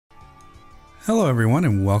Hello everyone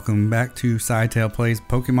and welcome back to Scytale Plays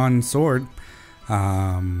Pokemon Sword.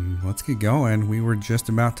 Let's get going. We were just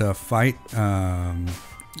about to fight or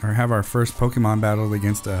have our first Pokemon battle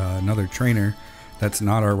against another trainer that's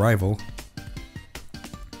not our rival.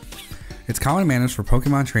 It's common manners for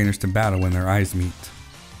Pokemon trainers to battle when their eyes meet.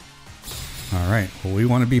 Alright, well we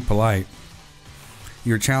want to be polite.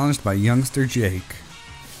 You're challenged by Youngster Jake.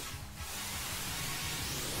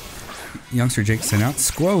 Youngster Jake sent out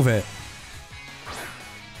Squovet.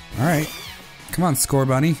 Alright, come on, Score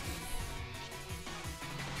Bunny.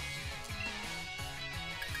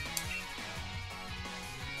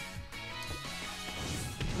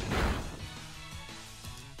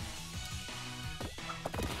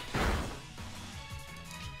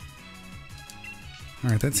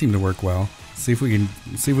 Alright, that seemed to work well. See if we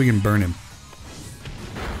can burn him.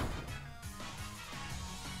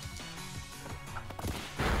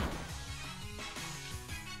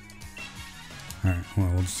 Alright, well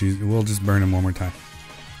we'll just burn him one more time.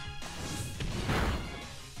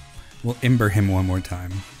 We'll ember him one more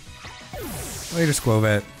time. Later,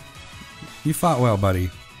 Squovet. You fought well, buddy.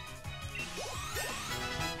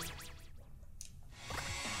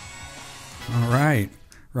 Alright.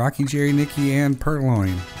 Rocky, Jerry, Nikki, and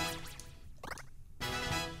Purloin.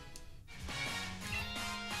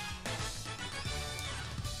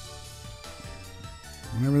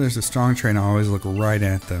 Whenever there's a strong train, I always look right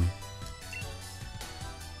at them.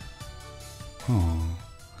 Oh,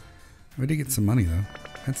 we did get some money though.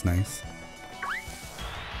 That's nice.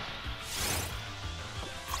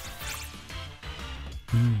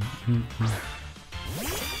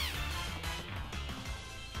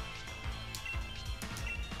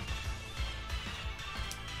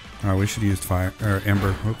 Oh, we should use fire or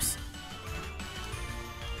ember. Oops.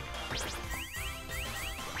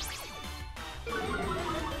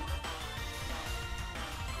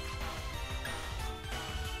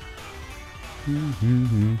 We've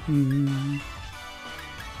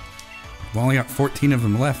only got 14 of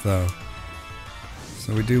them left though,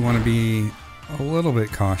 so we do want to be a little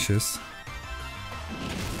bit cautious.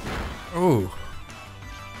 Oh,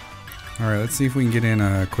 alright, let's see if we can get in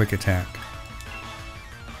a quick attack.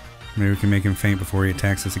 Maybe we can make him faint before he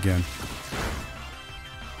attacks us again.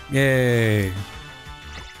 Yay!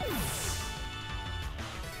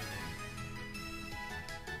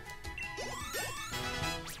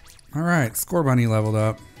 Alright, Score Bunny leveled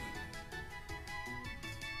up.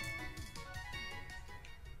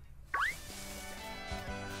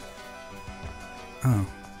 Oh.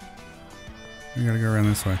 We gotta go around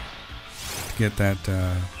this way to get that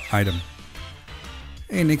item.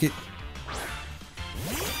 Hey, Nickit.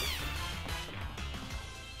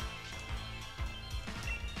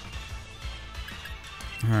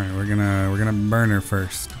 Alright, we're gonna burn her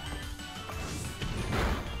first.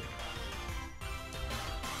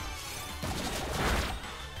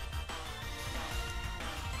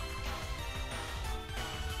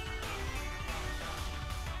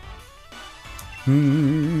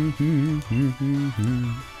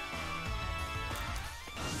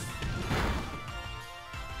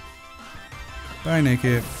 Bye,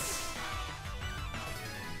 Naked.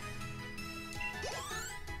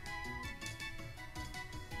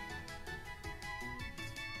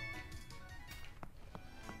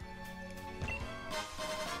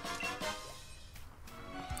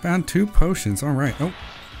 Found 2 potions. All right. Oh,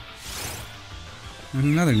 and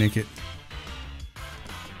another Naked.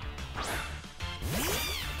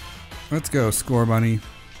 Let's go, Score Bunny.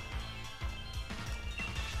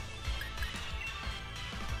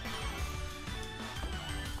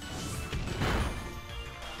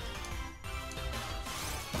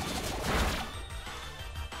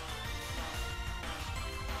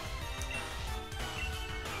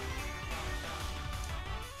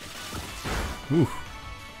 Ooh.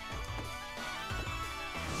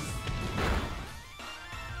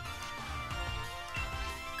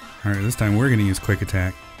 Alright, this time we're gonna use Quick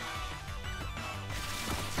Attack.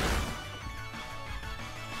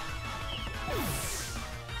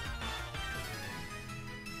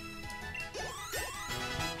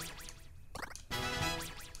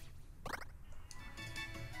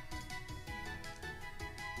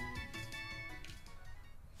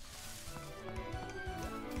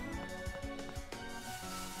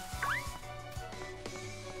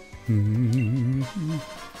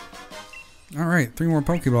 Alright, 3 more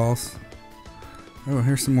Pokeballs. Oh,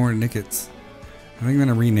 here's some more Nickets. I think I'm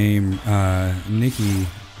gonna rename Nikki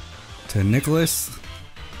to Nicholas.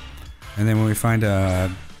 And then when we find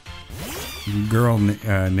a girl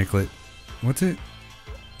Nicklet, what's it?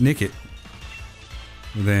 Nickit.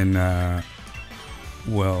 Then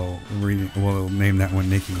we'll name that one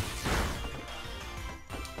Nikki.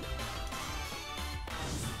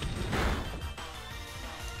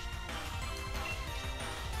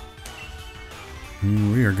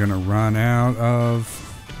 are gonna run out of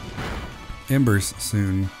embers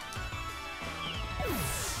soon.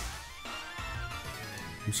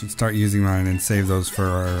 We should start using mine and save those for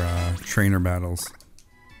our trainer battles.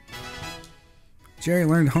 Jerry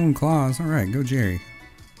learned hone claws. Alright, go Jerry.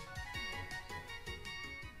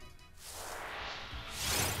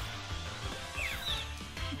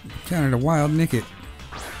 Countered a wild Nickit.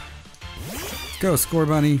 Go, Score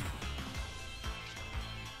Bunny.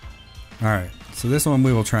 Alright, so this one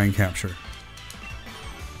we will try and capture.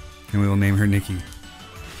 And we will name her Nikki.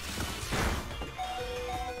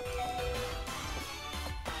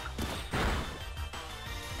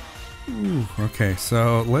 Ooh, okay,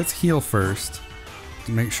 so let's heal first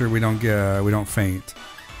to make sure we don't faint.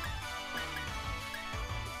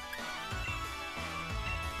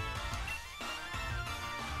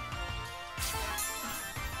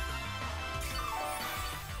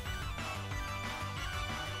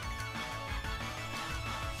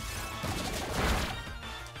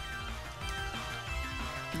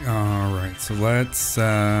 Alright, so let's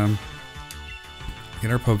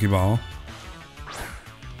get our Pokeball.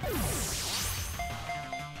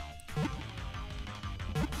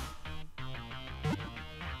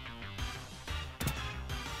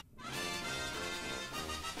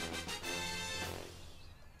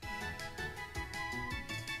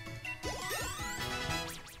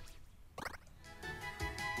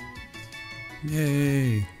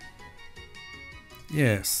 Yay!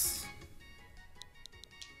 Yes.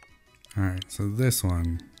 Alright, so this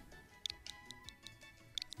one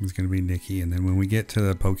is going to be Nikki, and then when we get to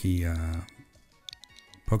the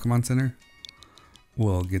Pokemon Center,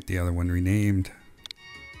 we'll get the other one renamed.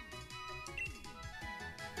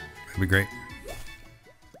 That'd be great.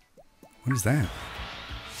 What is that?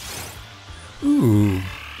 Ooh,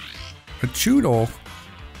 a Choodle.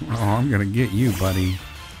 Oh, I'm going to get you, buddy.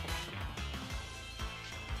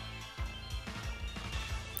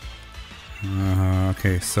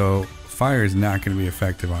 Okay, so fire is not going to be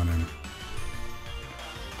effective on him.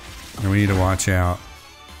 And we need to watch out.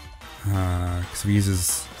 Because if he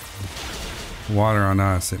uses water on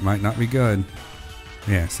us, it might not be good.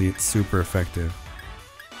 Yeah, see, it's super effective.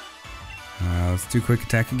 Let's do quick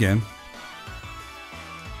attack again.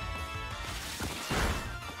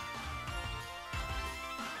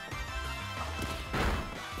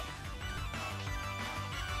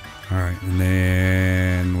 Alright, and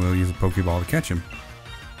then we'll use a Pokeball to catch him.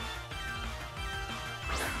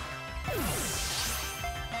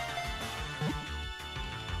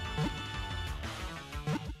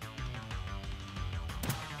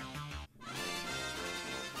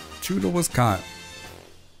 Choodle was caught.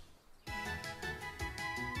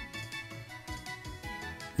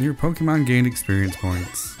 Your Pokemon gained experience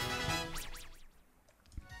points.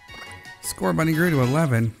 Score Bunny grew to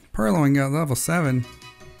 11. Purloin got level 7.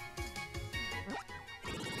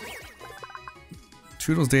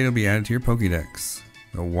 Choodle's data will be added to your Pokédex.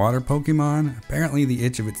 The water Pokemon, apparently the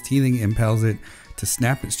itch of its teething impels it to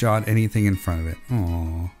snap its jaw at anything in front of it.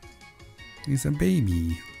 Aww. He's a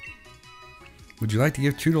baby. Would you like to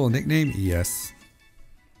give Choodle a nickname? Yes.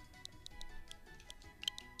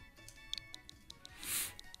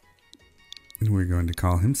 And we're going to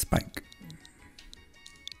call him Spike.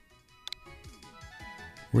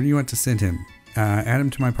 Where do you want to send him? Add him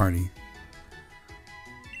to my party.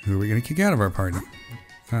 Who are we going to kick out of our party?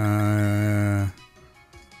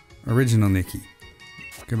 Original Nikki.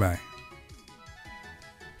 Goodbye.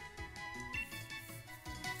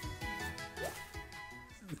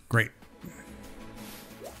 Great.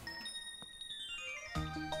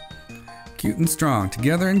 Cute and strong,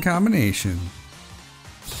 together in combination.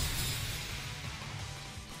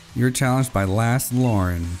 You're challenged by Last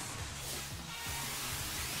Lauren.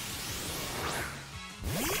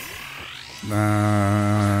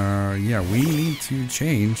 Yeah, we need to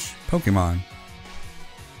change Pokemon.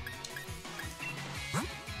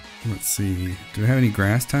 Let's see. Do we have any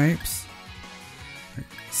grass types?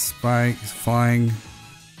 Spike, flying,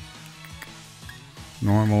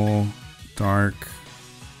 normal, dark,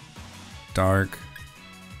 dark.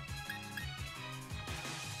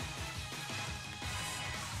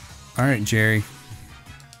 Alright, Jerry.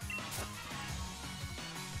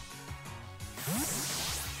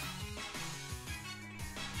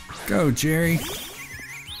 Go, Jerry.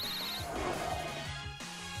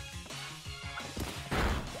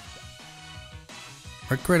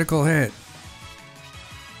 A critical hit.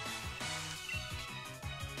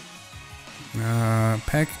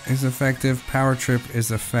 Peck is effective. Power Trip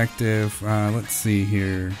is effective. Let's see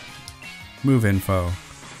here. Move info.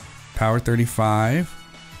 Power 35.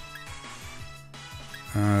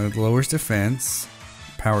 Lowers defense.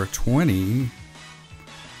 Power 20.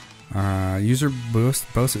 User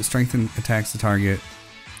boasts it strengthen attacks the target.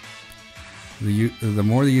 The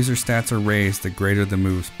more the user's stats are raised, the greater the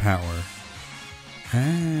move's power.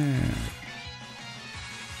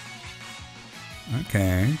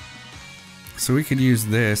 Okay. So we could use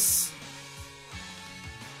this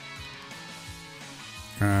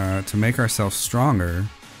to make ourselves stronger.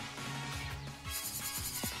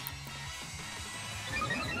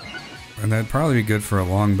 And that'd probably be good for a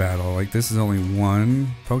long battle. Like, this is only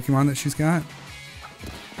one Pokemon that she's got.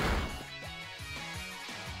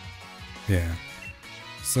 Yeah.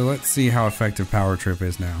 So let's see how effective Power Trip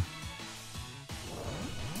is now.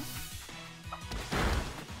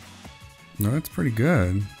 No, that's pretty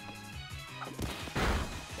good.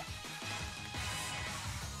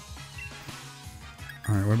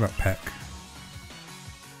 Alright, what about Peck?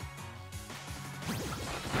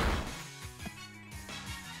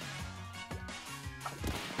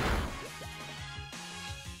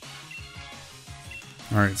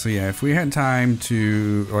 Alright, so yeah, if we had time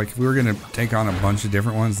to, like, if we were going to take on a bunch of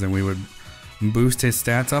different ones, then we would boost his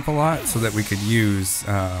stats up a lot so that we could use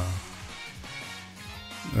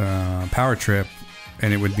Power Trip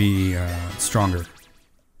and it would be stronger.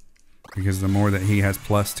 Because the more that he has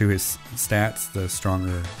plus to his stats, the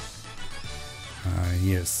stronger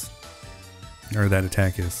he is. Or that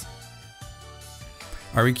attack is.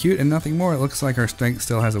 Are we cute and nothing more? It looks like our strength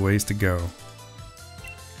still has a ways to go.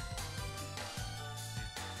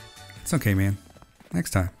 It's okay, man.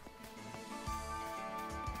 Next time.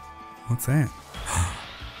 What's that?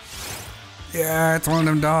 Yeah, it's one of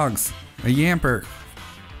them dogs. A Yamper.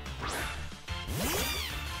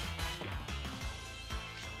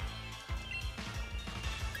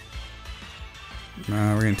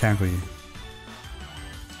 We're gonna tackle you.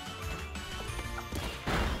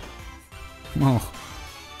 Oh.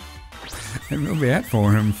 I feel bad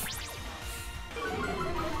for him.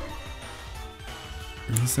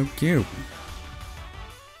 He's so cute.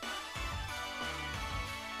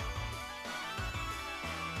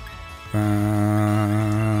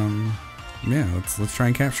 Yeah, let's try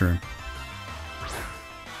and capture him.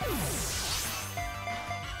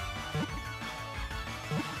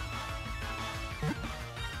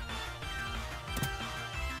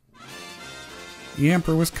 The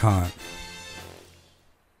Emperor was caught.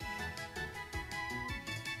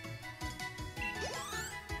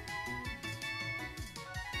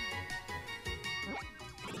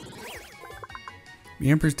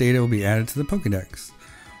 The Emperor's data will be added to the Pokédex.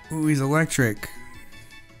 Ooh, he's electric.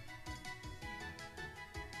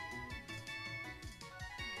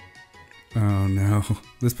 Oh no.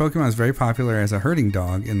 This Pokemon is very popular as a herding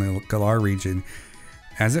dog in the Galar region.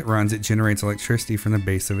 As it runs, it generates electricity from the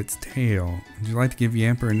base of its tail. Would you like to give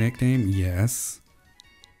Yamper a nickname? Yes.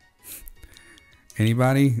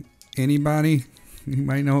 Anybody? Anybody? You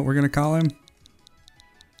might know what we're going to call him?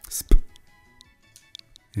 Sp.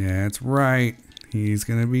 Yeah, that's right. He's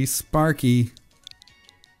going to be Sparky.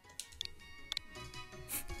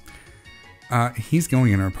 He's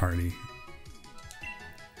going in our party.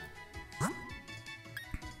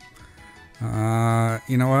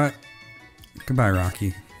 You know what? Goodbye,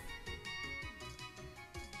 Rocky.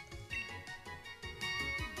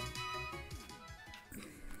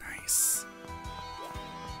 Nice.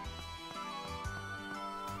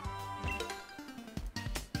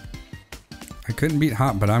 I couldn't beat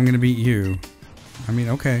Hop, but I'm gonna beat you. I mean,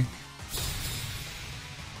 okay.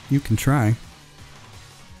 You can try.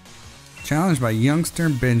 Challenged by youngster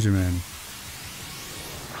Benjamin.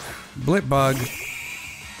 Blipbug.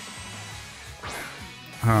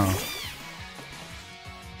 Oh.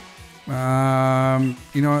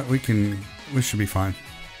 You know what? We should be fine.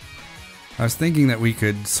 I was thinking that we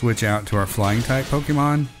could switch out to our flying type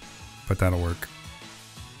Pokemon, but that'll work.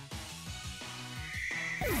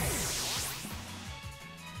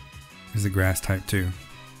 He's a grass type too.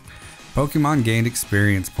 Pokemon gained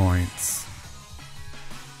experience points.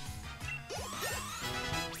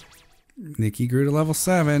 Nikki grew to level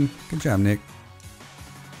 7. Good job, Nick.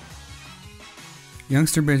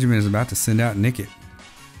 Youngster Benjamin is about to send out Nickit.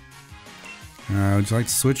 Would you like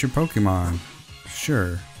to switch your Pokemon?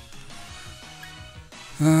 Sure.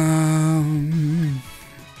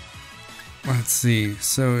 Let's see.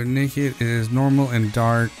 So Nickit is normal and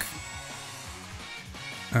dark.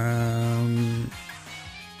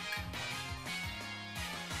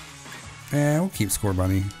 Yeah, we'll keep Score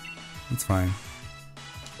Bunny. That's fine.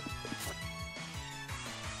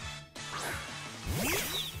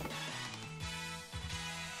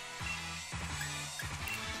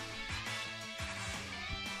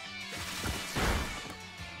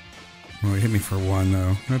 Oh, he hit me for 1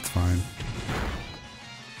 though. That's fine.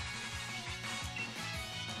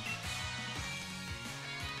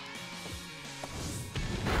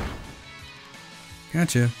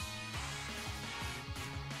 Gotcha.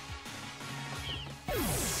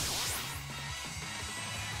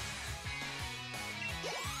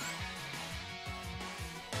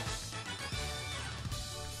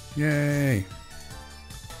 Yay!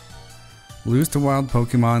 Lose to wild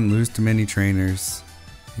Pokemon, lose to many trainers.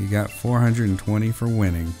 You got 420 for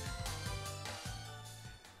winning.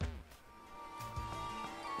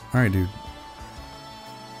 Alright, dude.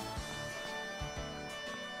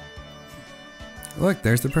 Look,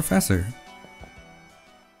 there's the professor.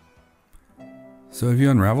 So have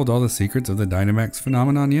you unraveled all the secrets of the Dynamax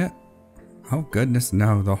phenomenon yet? Oh goodness,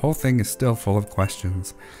 no. The whole thing is still full of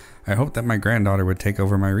questions. I hoped that my granddaughter would take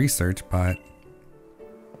over my research, but...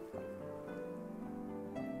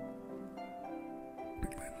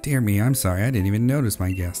 Dear me, I'm sorry. I didn't even notice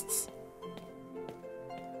my guests.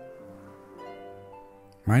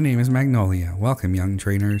 My name is Magnolia. Welcome, young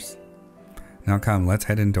trainers. Now come, let's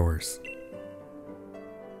head indoors.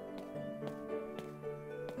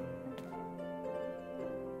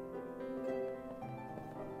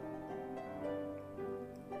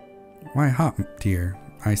 Why, Hop, dear.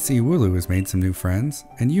 I see Wooloo has made some new friends,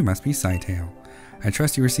 and you must be Scytale. I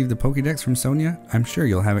trust you received the Pokédex from Sonia. I'm sure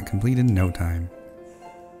you'll have it complete in no time.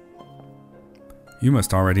 You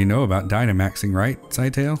must already know about Dynamaxing, right,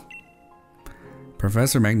 Scytale?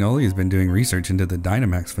 Professor Magnolia has been doing research into the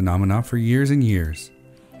Dynamax phenomena for years and years.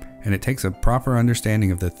 And it takes a proper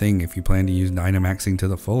understanding of the thing if you plan to use Dynamaxing to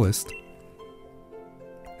the fullest.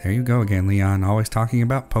 There you go again, Leon, always talking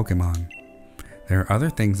about Pokemon. There are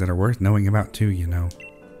other things that are worth knowing about too, you know.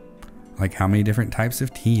 Like how many different types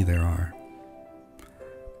of tea there are.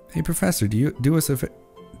 Hey Professor, do us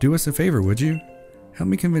a favor, would you? Help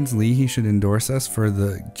me convince Lee he should endorse us for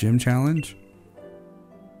the gym challenge.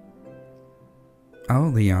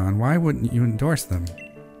 Oh, Leon, why wouldn't you endorse them?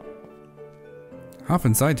 Hop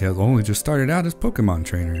and Scytale only just started out as Pokemon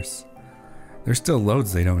trainers. There's still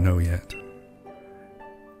loads they don't know yet.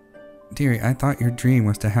 Dearie, I thought your dream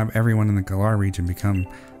was to have everyone in the Galar region become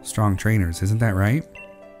strong trainers, isn't that right?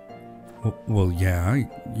 Well, yeah,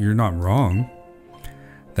 you're not wrong.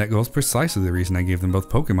 That goal's precisely the reason I gave them both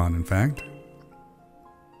Pokemon, in fact.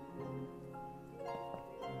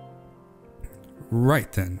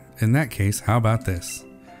 Right then, in that case, how about this?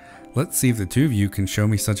 Let's see if the two of you can show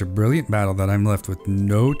me such a brilliant battle that I'm left with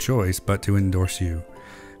no choice but to endorse you.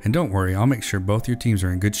 And don't worry, I'll make sure both your teams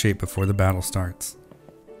are in good shape before the battle starts.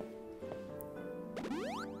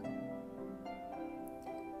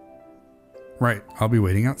 Right, I'll be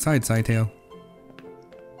waiting outside, Scytale.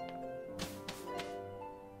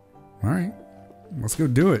 Alright, let's go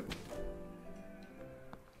do it.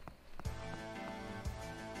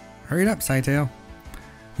 Hurry it up, Scytale.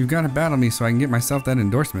 You've got to battle me so I can get myself that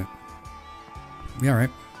endorsement. Yeah, right.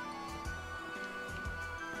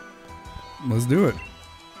 Let's do it.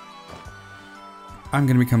 I'm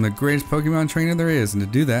going to become the greatest Pokemon trainer there is, and to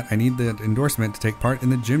do that, I need the endorsement to take part in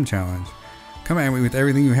the gym challenge. Come at me with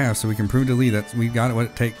everything you have so we can prove to Lee that we've got what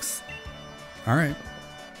it takes. Alright.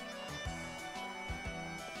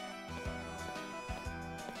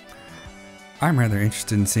 I'm rather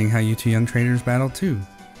interested in seeing how you two young trainers battle too.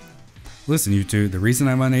 Listen, you two, the reason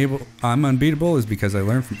I'm unbeatable is because I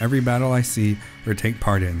learn from every battle I see or take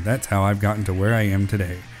part in. That's how I've gotten to where I am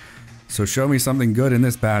today. So show me something good in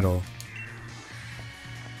this battle.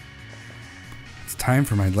 It's time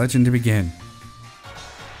for my legend to begin.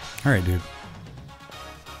 Alright, dude.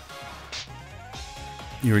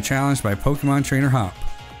 You were challenged by Pokemon Trainer Hop.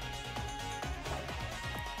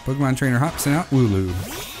 Pokemon Trainer Hop sent out Wooloo.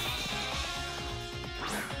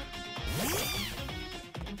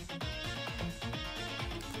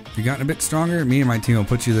 If you've gotten a bit stronger, me and my team will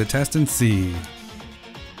put you to the test and see.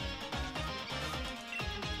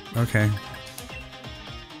 Okay.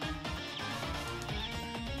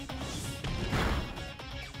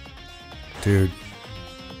 Dude.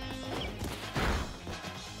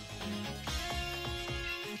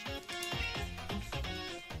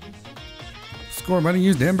 Score buddy,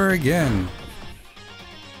 used Ember again.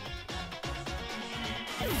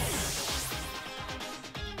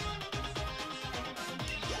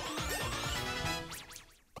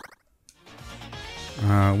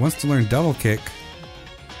 Wants to learn double kick.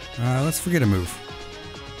 Let's forget a move.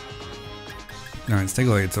 Alright, let's take a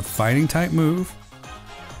look. It's a fighting type move.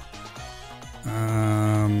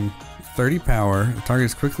 30 power. The target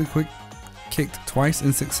is quick kicked twice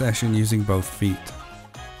in succession using both feet.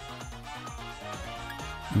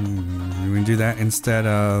 We can do that instead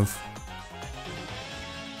of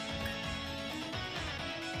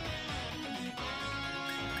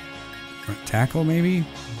tackle, maybe?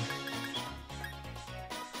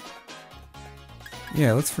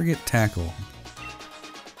 Yeah, let's forget tackle.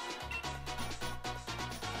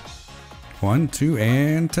 1, 2,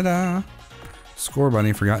 and ta-da! Score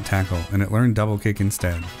Bunny forgot tackle, and it learned double kick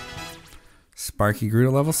instead. Sparky grew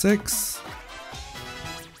to level 6.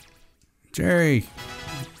 Jerry!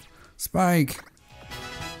 Spike!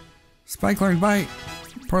 Spike learned bite!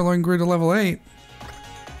 Purloin grew to level 8.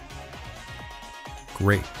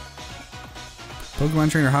 Great. Pokemon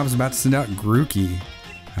Trainer Hobbs is about to send out Grookey.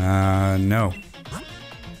 No.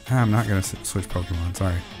 I'm not gonna switch Pokemon,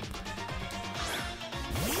 sorry.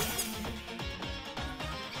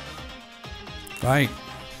 Fight.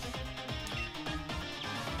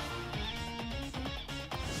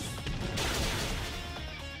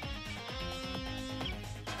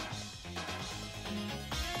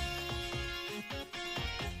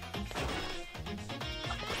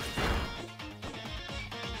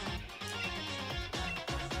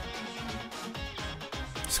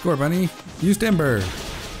 Score Bunny, use Timber.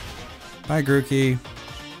 Bye Grookey.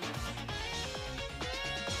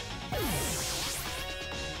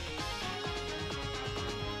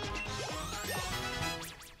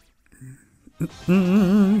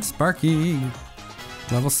 Sparky,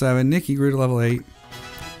 level 7. Nikki grew to level 8.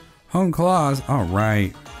 Home Claws, all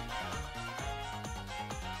right.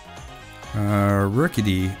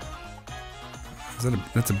 Rookity.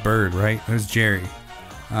 That's a bird, right? There's Jerry.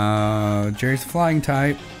 Jerry's a flying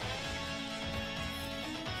type.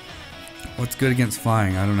 What's good against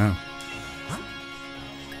flying? I don't know.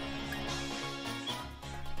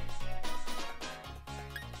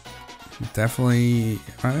 Definitely,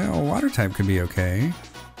 water type could be okay.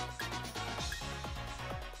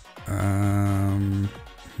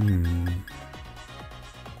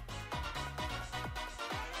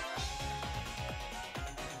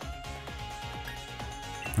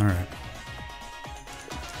 All right.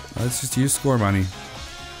 Let's just use Score Bunny.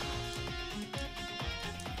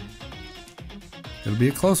 It'll be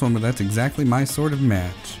a close one, but that's exactly my sort of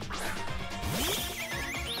match.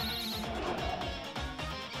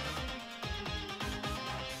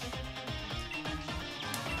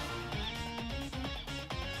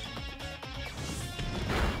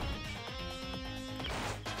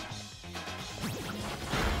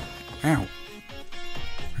 Ow.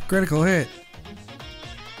 A critical hit.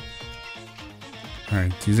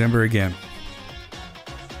 Alright, use Ember again.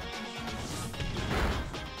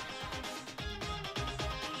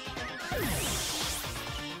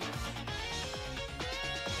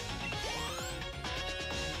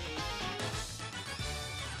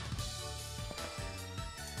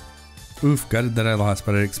 Oof, gutted that I lost,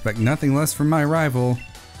 but I expect nothing less from my rival.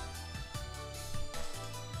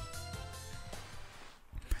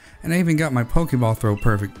 And I even got my Pokeball throw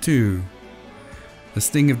perfect too. The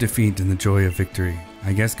sting of defeat and the joy of victory.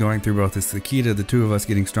 I guess going through both is the key to the two of us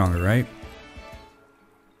getting stronger, right?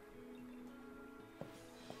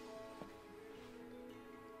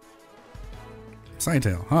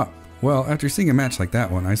 Scytale, huh? Well, after seeing a match like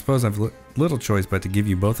that one, I suppose I've little choice but to give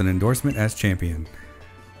you both an endorsement as champion.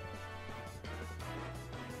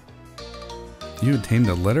 You obtained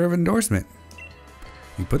a letter of endorsement.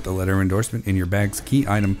 You put the letter of endorsement in your bag's key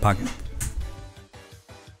item pocket.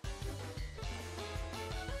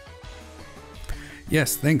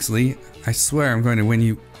 Yes, thanks, Lee. I swear I'm going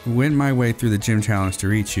to win my way through the gym challenge to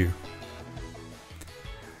reach you.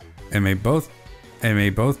 And may both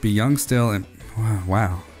be young still and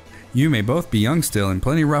wow. You may both be young still and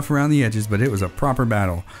plenty rough around the edges, but it was a proper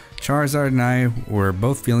battle. Charizard and I were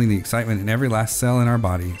both feeling the excitement in every last cell in our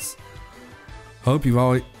bodies.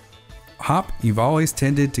 Hop, you've always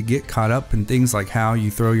tended to get caught up in things like how you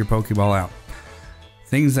throw your Pokeball out.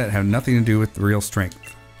 Things that have nothing to do with real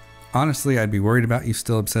strength. Honestly, I'd be worried about you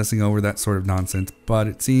still obsessing over that sort of nonsense, but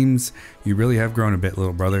it seems you really have grown a bit,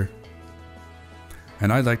 little brother.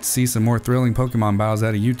 And I'd like to see some more thrilling Pokemon battles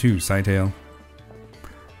out of you too, Scytale.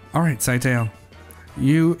 Alright, Scytale.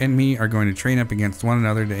 You and me are going to train up against one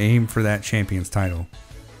another to aim for that champion's title.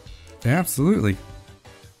 Absolutely.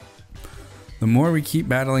 The more we keep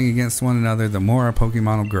battling against one another, the more our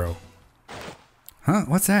Pokemon will grow. Huh?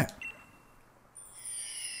 What's that?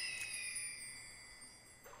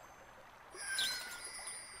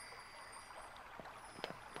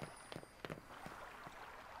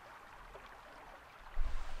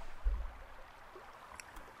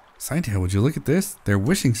 Scytale, would you look at this? They're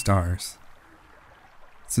wishing stars.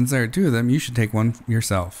 Since there are two of them, you should take one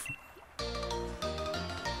yourself.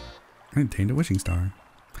 I obtained a wishing star.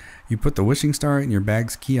 You put the wishing star in your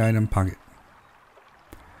bag's key item pocket.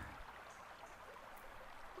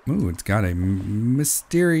 Ooh, it's got a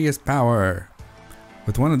mysterious power.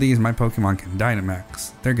 With one of these, my Pokemon can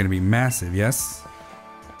Dynamax. They're going to be massive, yes?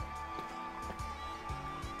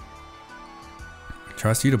 I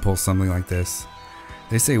trust you to pull something like this.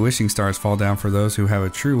 They say wishing stars fall down for those who have a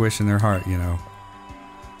true wish in their heart, you know.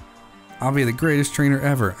 I'll be the greatest trainer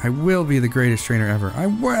ever. I will be the greatest trainer ever. I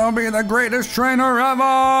will be the greatest trainer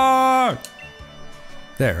ever!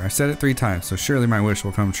 There, I said it 3 times, so surely my wish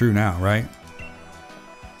will come true now, right?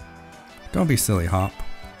 Don't be silly, Hop.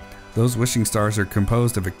 Those wishing stars are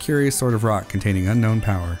composed of a curious sort of rock containing unknown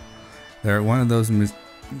power. They are one of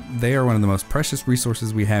the most precious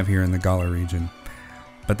resources we have here in the Galar region.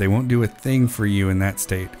 But they won't do a thing for you in that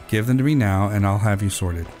state. Give them to me now, and I'll have you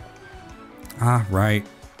sorted. Ah, right.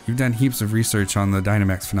 You've done heaps of research on the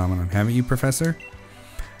Dynamax phenomenon, haven't you, Professor?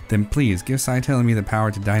 Then please, give Scytale and me the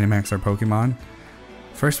power to Dynamax our Pokemon.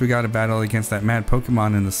 First we got to battle against that mad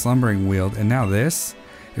Pokemon in the Slumbering Weald, and now this?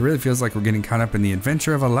 It really feels like we're getting caught up in the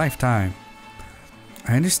adventure of a lifetime.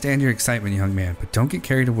 I understand your excitement, young man, but don't get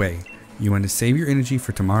carried away. You want to save your energy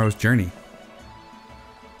for tomorrow's journey.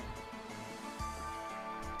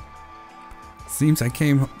 Seems I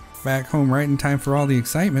came back home right in time for all the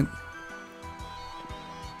excitement.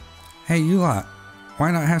 Hey, you lot.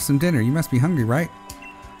 Why not have some dinner? You must be hungry, right?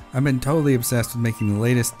 I've been totally obsessed with making the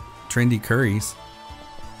latest trendy curries.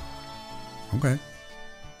 Okay.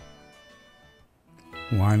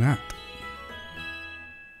 Why not?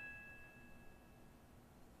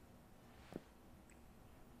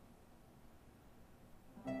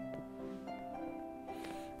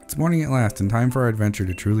 It's morning at last and time for our adventure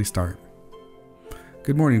to truly start.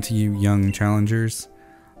 Good morning to you, young challengers.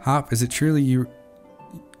 Hop, is it true you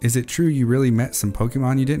really met some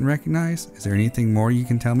Pokemon you didn't recognize? Is there anything more you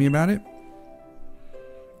can tell me about it?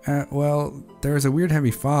 Well, there was a weird heavy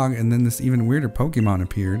fog and then this even weirder Pokemon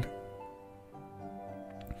appeared.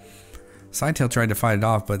 Scytale tried to fight it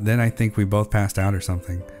off, but then I think we both passed out or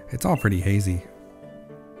something. It's all pretty hazy.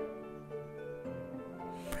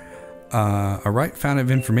 A right fountain of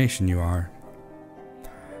information you are.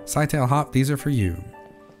 Scytale, Hop, these are for you.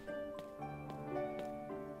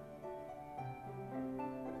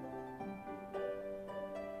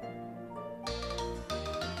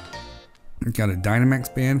 Got a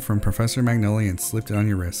Dynamax band from Professor Magnolia and slipped it on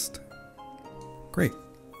your wrist. Great.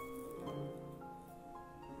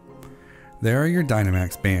 There are your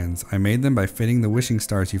Dynamax bands. I made them by fitting the wishing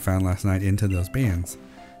stars you found last night into those bands.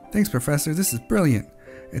 Thanks, Professor. This is brilliant.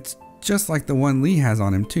 It's just like the one Lee has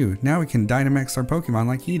on him, too. Now we can Dynamax our Pokemon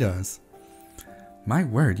like he does. My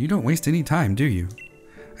word, you don't waste any time, do you?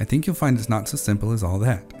 I think you'll find it's not so simple as all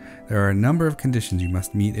that. There are a number of conditions you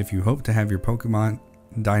must meet if you hope to have your Pokemon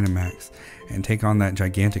Dynamax and take on that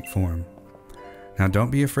gigantic form. Now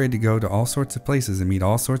don't be afraid to go to all sorts of places and meet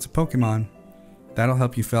all sorts of Pokemon. That'll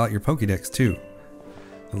help you fill out your Pokédex too.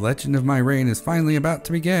 The legend of my reign is finally about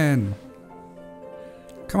to begin.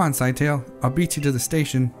 Come on, Scytale, I'll beat you to the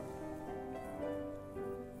station.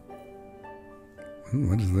 Ooh,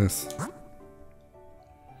 what is this?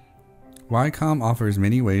 Wycom offers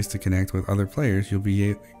many ways to connect with other players. You'll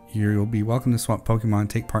be welcome to swap Pokemon,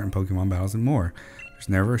 take part in Pokemon battles, and more. There's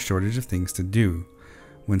never a shortage of things to do.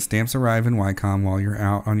 When stamps arrive in Wycom while you're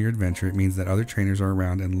out on your adventure, it means that other trainers are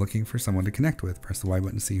around and looking for someone to connect with. Press the Y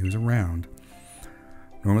button to see who's around.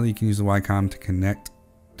 Normally you can use the Wycom to connect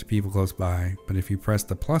to people close by, but if you press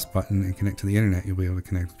the plus button and connect to the internet, you'll be able to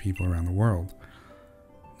connect with people around the world.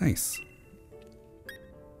 Nice.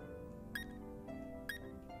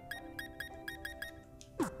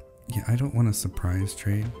 Yeah, I don't want a surprise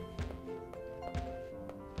trade.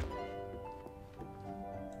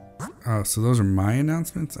 Oh, so those are my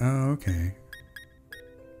announcements? Oh, okay.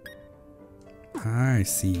 I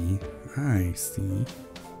see. I see.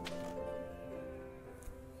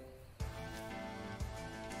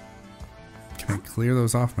 Can I clear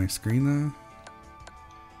those off my screen though?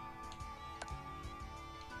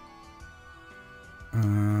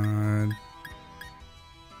 I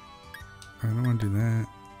don't want to do that.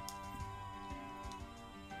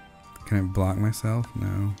 Can I block myself?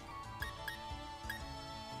 No.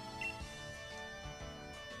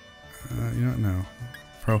 You don't know.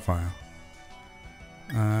 Profile.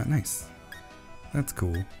 Nice. That's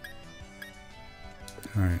cool.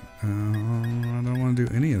 Alright. I don't want to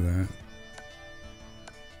do any of that.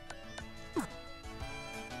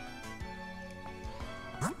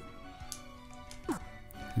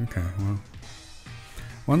 Okay, well.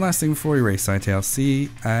 One last thing before we race, Scytale. See,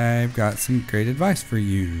 I've got some great advice for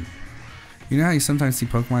you. You know how you sometimes see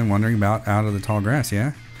Pokemon wandering about out of the tall grass,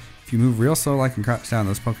 yeah? If you move real slow like and crouch down,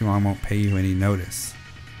 those Pokemon won't pay you any notice.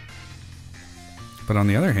 But on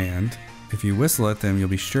the other hand, if you whistle at them, you'll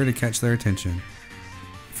be sure to catch their attention.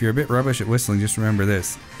 If you're a bit rubbish at whistling, just remember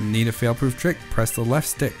this. Need a fail-proof trick? Press the left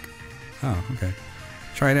stick. Oh, okay.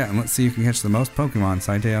 Try it out and let's see who can catch the most Pokemon,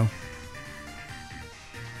 Scytale.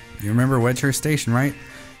 You remember Wedgehurst Station, right?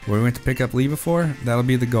 Where we went to pick up Lee before? That'll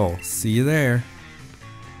be the goal. See you there.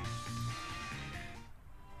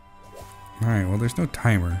 Alright, well there's no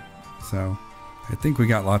timer, so I think we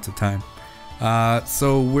got lots of time.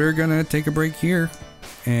 So we're gonna take a break here,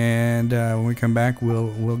 and when we come back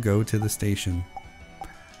we'll go to the station.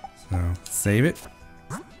 So save it.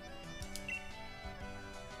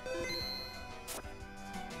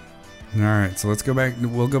 Alright, so let's go back.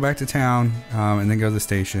 We'll go back to town, and then go to the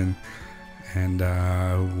station. And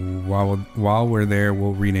while we're there,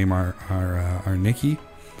 we'll rename our Nikki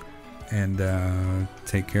and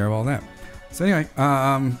take care of all that. So anyway,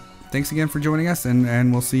 thanks again for joining us,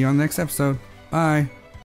 and we'll see you on the next episode. Bye.